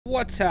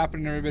What's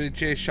happening, everybody?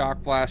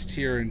 JayShockblast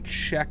here, and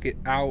check it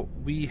out.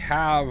 We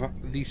have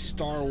the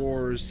Star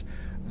Wars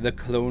The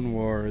Clone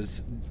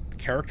Wars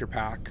character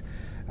pack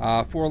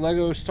for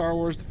LEGO Star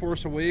Wars The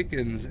Force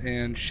Awakens,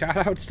 and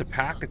shoutouts to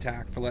Pack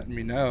Attack for letting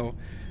me know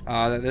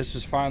that this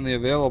was finally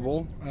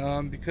available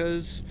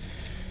because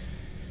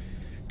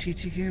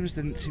TT Games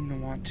didn't seem to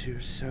want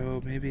to,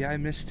 so maybe I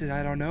missed it,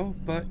 I don't know.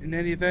 But in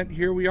any event,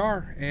 here we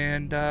are,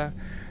 and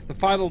the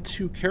final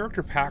 2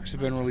 character packs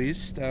have been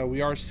released.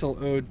 We are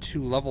still owed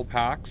 2 level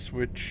packs,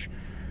 which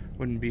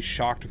wouldn't be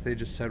shocked if they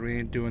just said we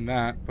ain't doing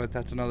that, but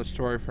that's another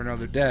story for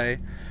another day.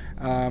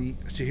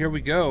 So here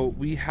we go.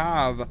 We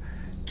have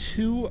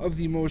 2 of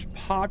the most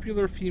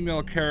popular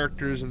female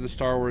characters in the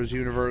Star Wars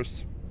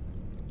universe,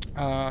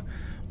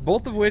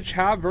 both of which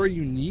have very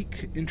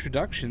unique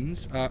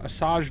introductions.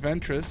 Asajj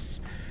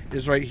Ventress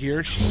is right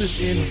here. She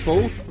was in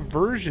both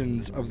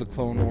versions of the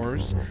Clone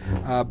Wars,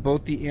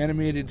 both the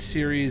animated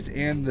series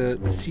and the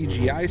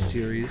CGI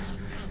series.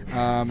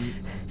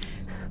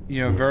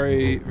 You know,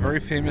 very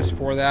famous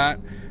for that.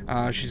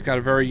 She's got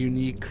a very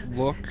unique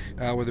look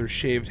with her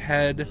shaved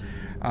head,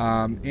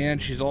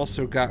 and she's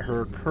also got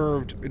her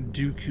curved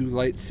Dooku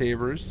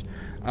lightsabers,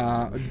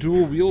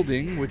 dual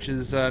wielding, which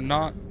is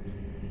not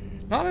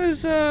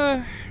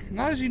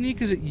as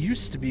unique as it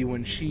used to be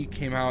when she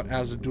came out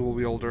as a dual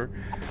wielder,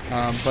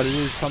 but it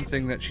is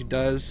something that she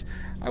does.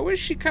 I wish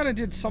she kind of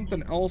did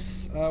something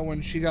else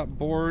when she got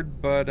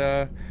bored, but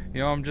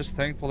you know, I'm just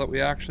thankful that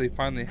we actually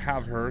finally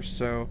have her.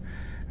 So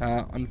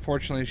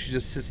unfortunately, she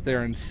just sits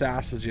there and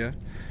sasses you.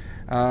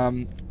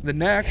 The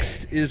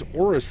next is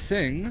Aurra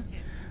Sing,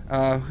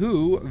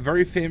 who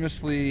very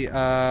famously,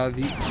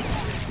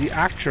 the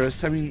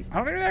actress. I mean, I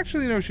don't even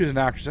actually know if she was an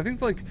actress. I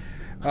think like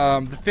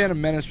The Phantom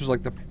Menace was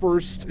like the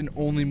first and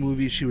only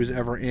movie she was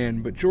ever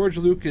in, but George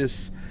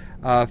Lucas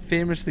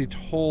famously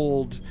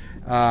told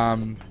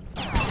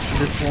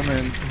this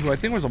woman, who I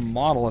think was a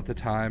model at the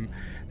time,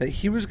 that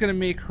he was going to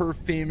make her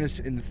famous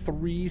in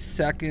 3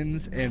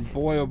 seconds, and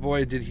boy oh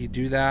boy did he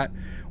do that.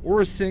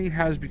 Aurra Sing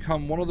has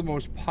become one of the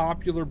most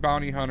popular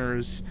bounty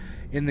hunters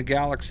in the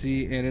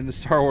galaxy and in the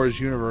Star Wars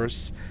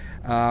universe.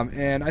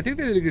 And I think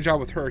they did a good job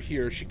with her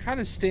here. She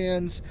kind of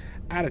stands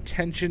at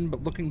attention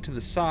but looking to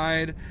the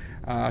side.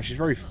 She's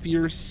very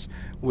fierce,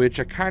 which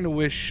I kind of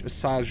wish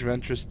Asajj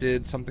Ventress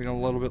did something a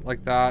little bit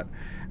like that.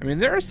 I mean,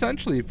 they're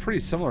essentially pretty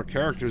similar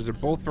characters. They're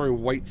both very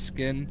white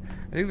skin.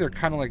 I think they're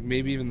kind of like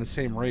maybe even the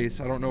same race.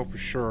 I don't know for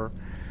sure.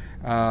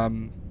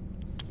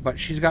 But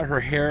she's got her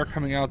hair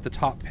coming out the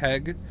top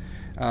peg.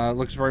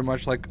 Looks very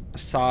much like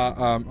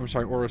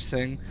Aurra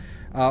Sing.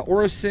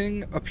 Aurra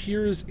Sing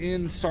appears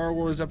in Star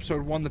Wars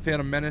Episode 1, The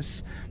Phantom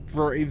Menace,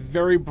 for a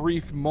very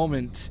brief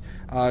moment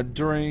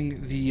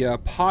during the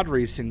pod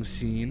racing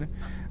scene.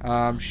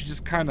 She's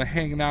just kind of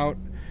hanging out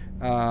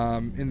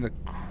in the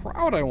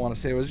crowd, I want to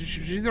say. She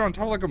was either on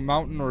top of like a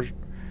mountain or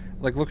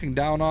like looking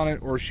down on it,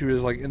 or she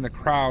was like in the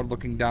crowd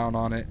looking down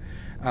on it.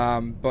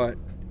 But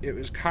it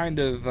was kind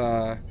of,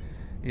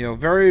 you know,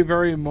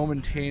 very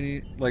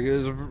momentary. Like, it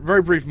was a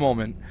very brief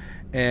moment,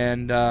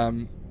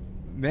 and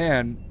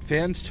man,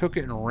 fans took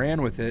it and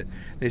ran with it.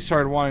 They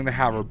started wanting to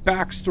have her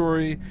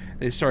backstory.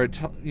 They started,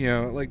 you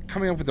know, like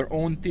coming up with their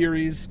own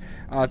theories,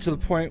 to the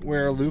point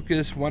where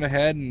Lucas went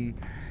ahead and,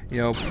 you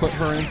know, put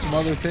her in some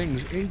other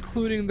things,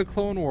 including the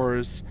Clone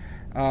Wars.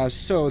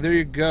 So there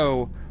you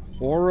go.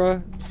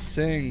 Aurra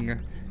Sing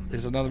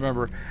is another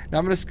member. Now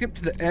I'm going to skip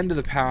to the end of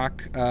the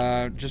pack,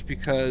 just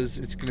because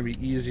it's going to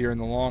be easier in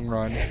the long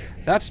run.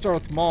 That's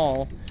Darth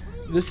Maul.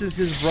 This is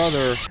his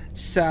brother,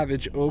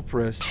 Savage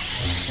Oppress,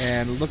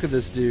 and look at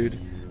this dude.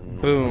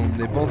 Boom.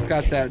 They both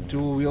got that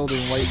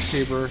dual-wielding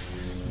lightsaber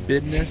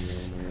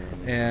business,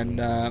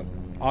 and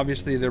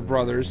obviously they're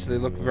brothers, so they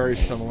look very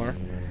similar.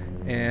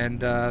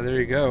 And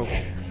there you go.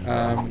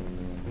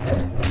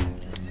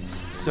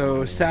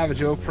 So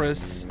Savage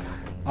Oppress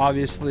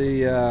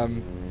obviously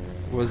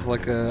was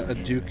like a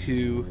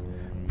Dooku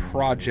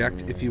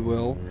project, if you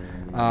will.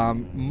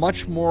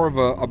 Much more of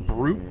a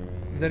brute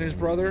than his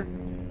brother.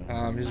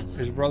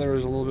 His brother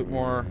is a little bit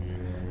more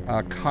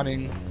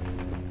cunning,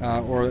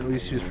 or at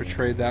least he was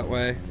portrayed that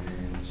way.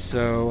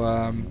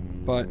 So,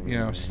 but you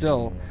know,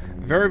 still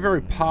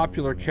very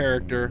popular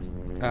character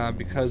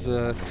because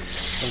of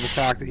the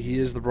fact that he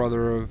is the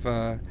brother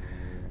of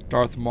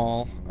Darth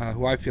Maul,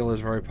 who I feel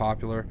is very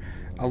popular.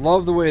 I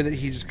love the way that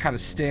he just kind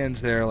of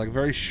stands there, like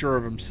very sure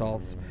of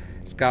himself.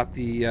 He's got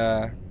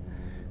the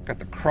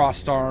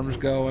crossed arms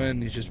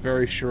going. He's just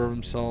very sure of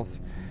himself.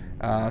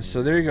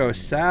 So there you go,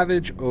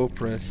 Savage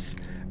Oppress.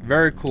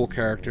 Very cool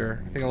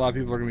character. I think a lot of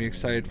people are going to be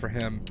excited for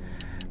him.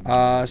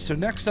 So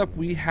next up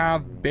we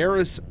have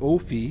Barris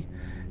Offee.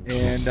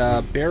 And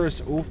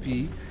Barris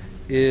Offee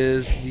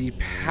is the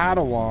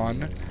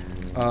Padawan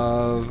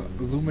of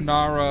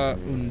Luminara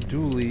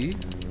Unduli,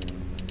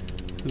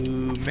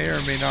 who may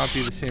or may not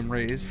be the same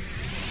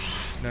race.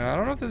 No, I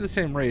don't know if they're the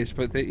same race,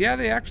 but they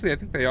actually, I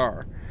think they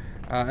are.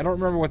 I don't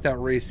remember what that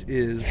race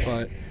is,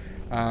 but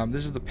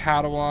this is the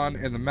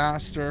Padawan and the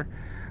Master.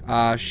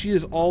 She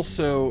is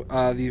also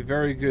the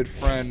very good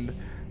friend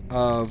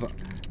of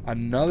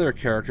another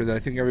character that I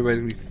think everybody's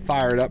going to be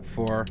fired up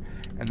for,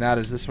 and that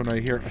is this one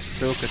right here,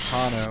 Ahsoka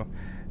Tano.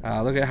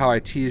 Look at how I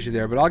tease you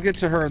there, but I'll get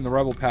to her in the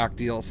Rebel Pack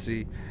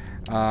DLC.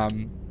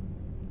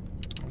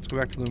 Let's go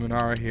back to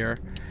Luminara here.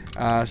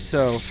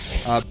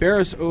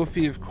 Barris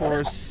Offee, of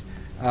course,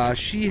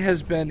 she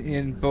has been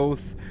in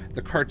both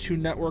the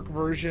Cartoon Network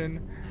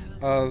version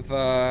of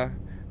the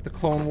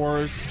Clone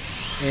Wars,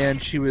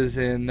 and she was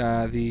in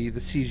the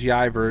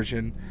CGI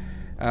version,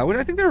 which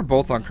I think they were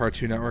both on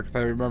Cartoon Network, if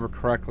I remember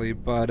correctly.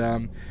 But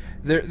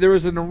there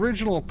was an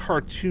original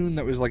cartoon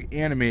that was like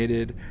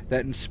animated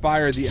that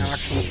inspired the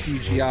actual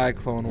CGI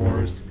Clone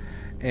Wars,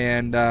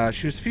 and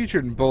she was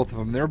featured in both of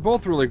them. They were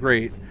both really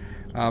great.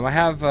 I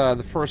have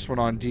the first one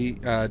on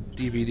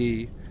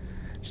DVD.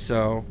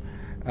 So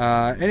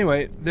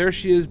anyway, there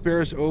she is,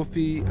 Barris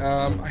Offee.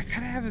 I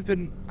kind of haven't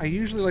been. I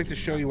usually like to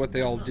show you what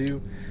they all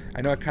do.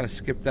 I know I kind of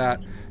skipped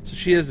that. So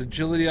she has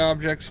agility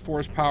objects,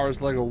 force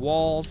powers, Lego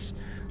walls.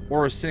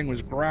 Aurra Sing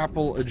was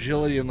grapple,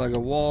 agility, and Lego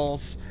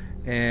walls.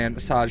 And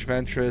Asajj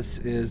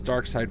Ventress is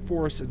dark side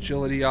force,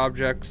 agility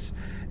objects,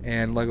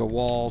 and Lego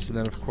walls. And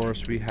then of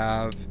course we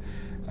have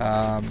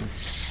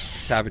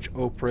Savage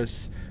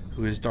Oppress,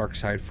 who is dark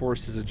side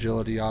forces,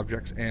 agility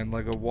objects, and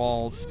Lego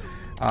walls.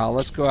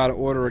 Let's go out of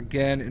order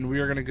again, and we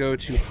are going to go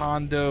to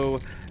Hondo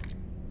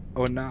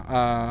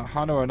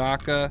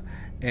Ohnaka,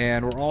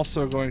 and we're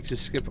also going to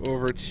skip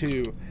over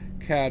to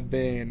Cad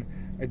Bane.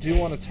 I do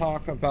want to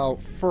talk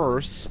about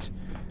first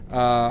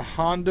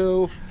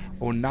Hondo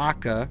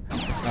Ohnaka.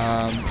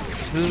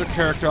 So this is a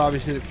character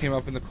obviously that came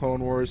up in the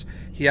Clone Wars.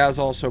 He has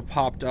also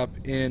popped up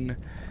in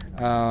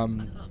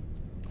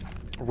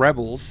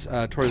Rebels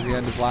towards the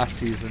end of last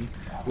season,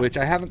 which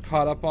I haven't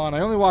caught up on. I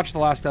only watched the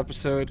last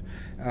episode,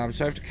 so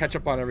I have to catch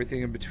up on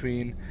everything in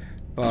between.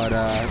 But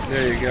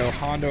there you go,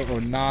 Hondo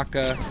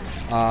Ohnaka.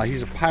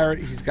 He's a pirate.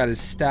 He's got his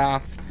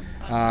staff.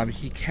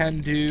 He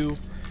can do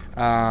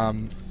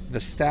the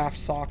staff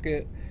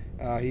socket.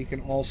 He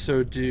can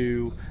also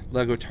do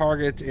Lego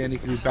targets, and he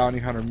can do bounty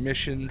hunter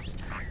missions.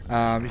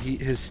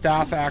 His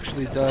staff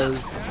actually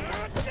does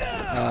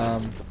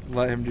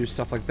let him do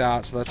stuff like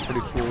that, so that's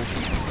pretty cool.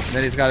 And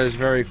then he's got his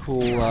very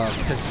cool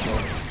pistol.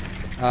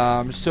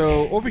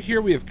 So over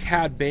here we have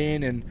Cad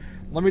Bane, and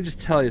let me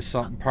just tell you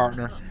something,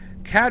 partner.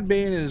 Cad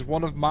Bane is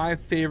one of my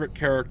favorite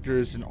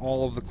characters in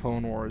all of the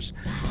Clone Wars.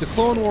 The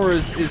Clone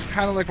Wars is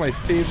kind of like my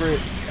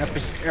favorite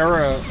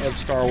era of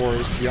Star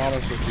Wars, to be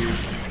honest with you.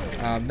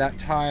 That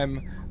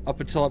time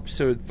up until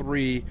episode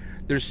 3,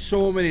 there's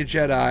so many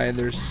Jedi, and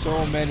there's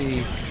so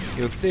many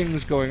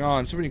things going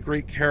on, so many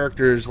great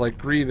characters like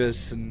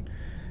Grievous, and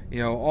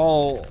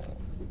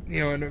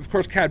and of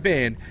course Cad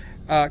Bane.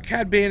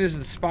 Cad Bane is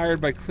inspired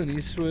by Clint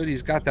Eastwood.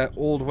 He's got that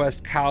Old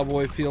West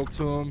cowboy feel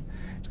to him.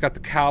 He's got the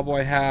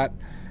cowboy hat.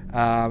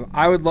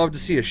 I would love to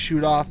see a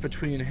shoot-off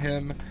between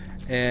him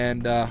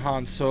and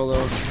Han Solo.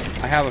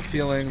 I have a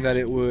feeling that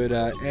it would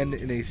end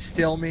in a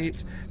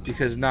stalemate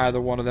because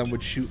neither one of them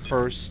would shoot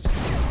first.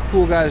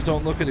 Cool guys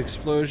don't look at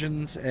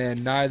explosions,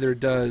 and neither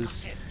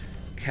does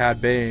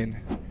Cad Bane.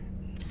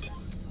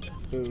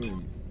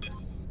 Boom.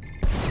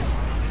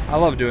 I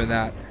love doing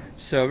that.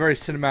 So, very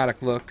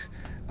cinematic look.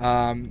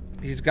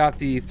 He's got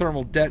the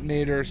thermal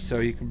detonator,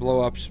 so he can blow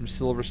up some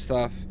silver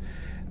stuff.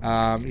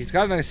 He's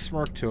got a nice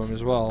smirk to him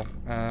as well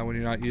when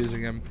you're not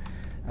using him.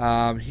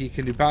 He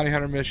can do bounty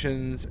hunter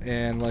missions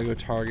and Lego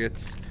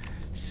targets.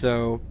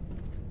 So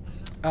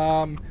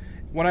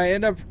when I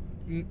end up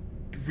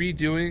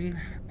redoing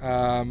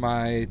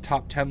my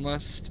top 10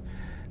 list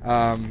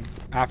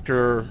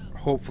after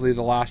hopefully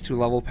the last 2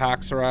 level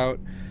packs are out,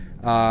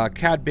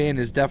 Cad Bane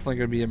is definitely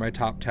going to be in my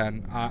top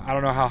 10. I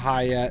don't know how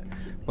high yet,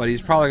 but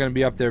he's probably going to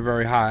be up there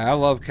very high. I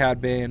love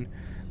Cad Bane.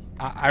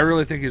 I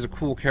really think he's a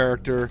cool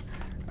character.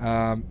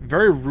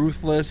 Very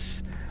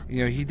ruthless.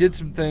 He did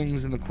some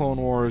things in the Clone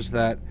Wars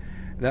that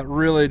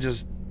really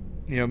just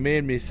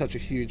made me such a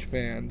huge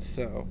fan.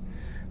 So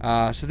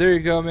there you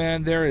go,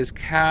 man. There is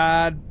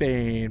Cad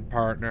Bane,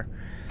 partner.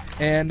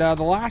 And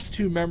the last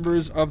 2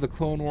 members of the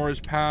Clone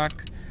Wars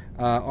pack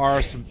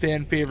are some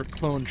fan favorite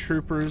clone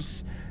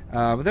troopers,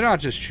 but they're not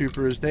just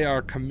troopers. They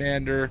are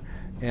Commander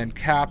and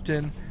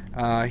Captain.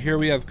 Here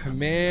we have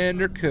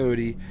Commander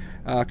Cody.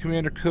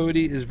 Commander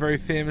Cody is very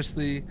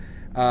famously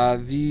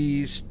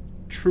the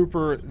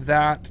trooper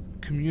that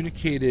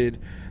communicated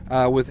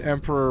with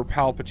Emperor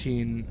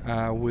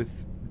Palpatine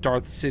with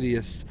Darth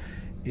Sidious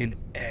in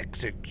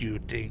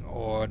executing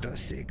Order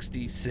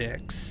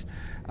 66.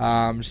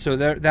 So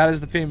that is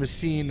the famous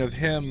scene of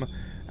him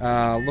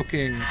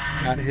looking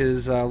at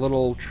his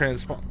little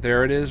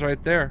there it is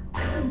right there.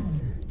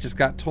 Just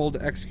got told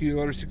to execute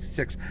Order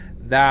 66.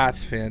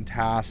 That's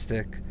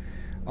fantastic.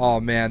 Oh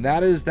man,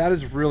 that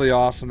is really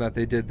awesome that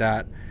they did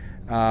that.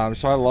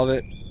 So I love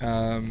it.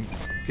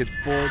 Gets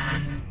bored.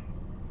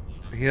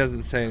 He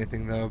doesn't say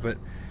anything though, but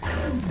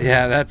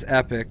yeah, that's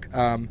epic.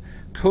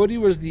 Cody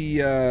was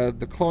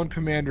the clone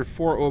commander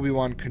for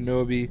Obi-Wan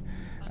Kenobi.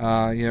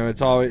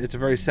 It's a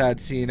very sad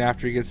scene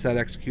after he gets that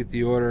execute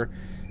the order.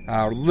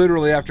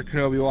 Literally after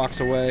Kenobi walks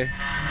away.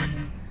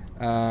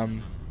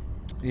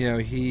 you know,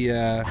 he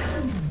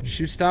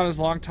shoots down his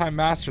longtime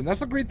master. And that's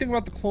the great thing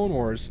about the Clone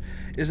Wars,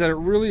 is that it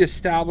really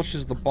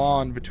establishes the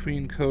bond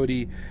between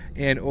Cody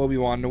and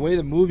Obi-Wan in a way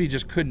the movie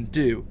just couldn't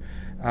do,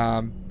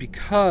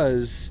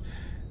 because,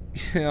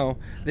 you know,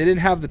 they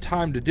didn't have the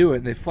time to do it,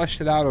 and they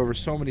fleshed it out over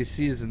so many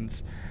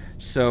seasons.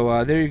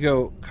 So there you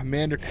go,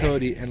 Commander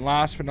Cody. And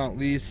last but not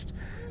least,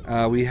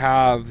 we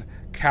have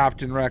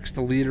Captain Rex,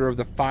 the leader of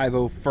the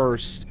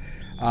 501st,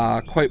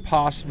 quite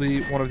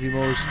possibly one of the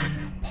most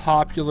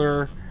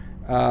popular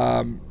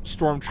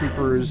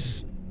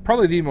stormtroopers,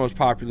 probably the most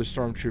popular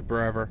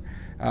stormtrooper ever.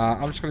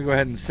 I'm just going to go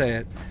ahead and say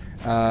it.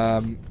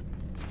 You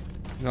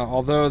know,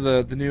 although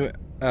the new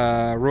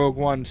Rogue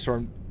One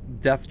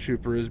Death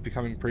Trooper is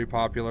becoming pretty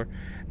popular.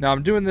 Now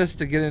I'm doing this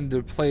to get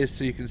into place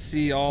so you can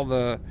see all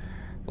the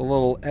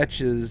little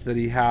etches that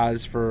he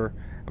has for,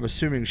 I'm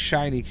assuming,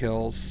 shiny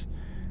kills,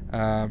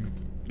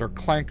 or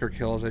clanker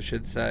kills, I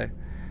should say.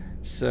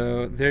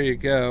 So there you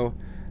go.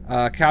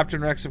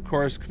 Captain Rex, of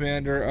course,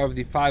 commander of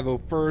the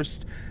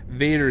 501st,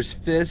 Vader's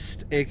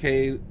Fist,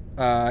 aka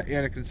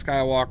Anakin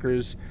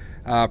Skywalker's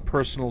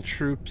personal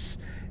troops,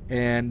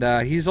 and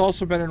he's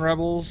also been in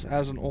Rebels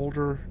as an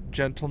older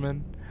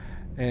gentleman,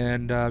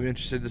 and I'm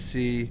interested to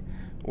see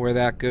where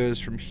that goes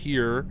from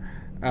here.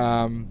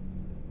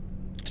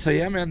 So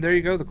yeah, man, there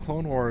you go, the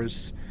Clone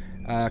Wars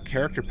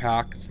character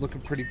pack. It's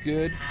looking pretty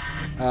good.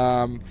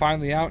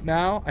 Finally out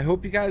now. I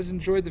hope you guys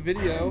enjoyed the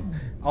video.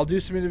 I'll do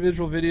some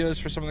individual videos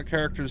for some of the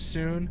characters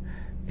soon,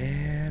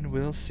 and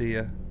we'll see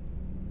ya.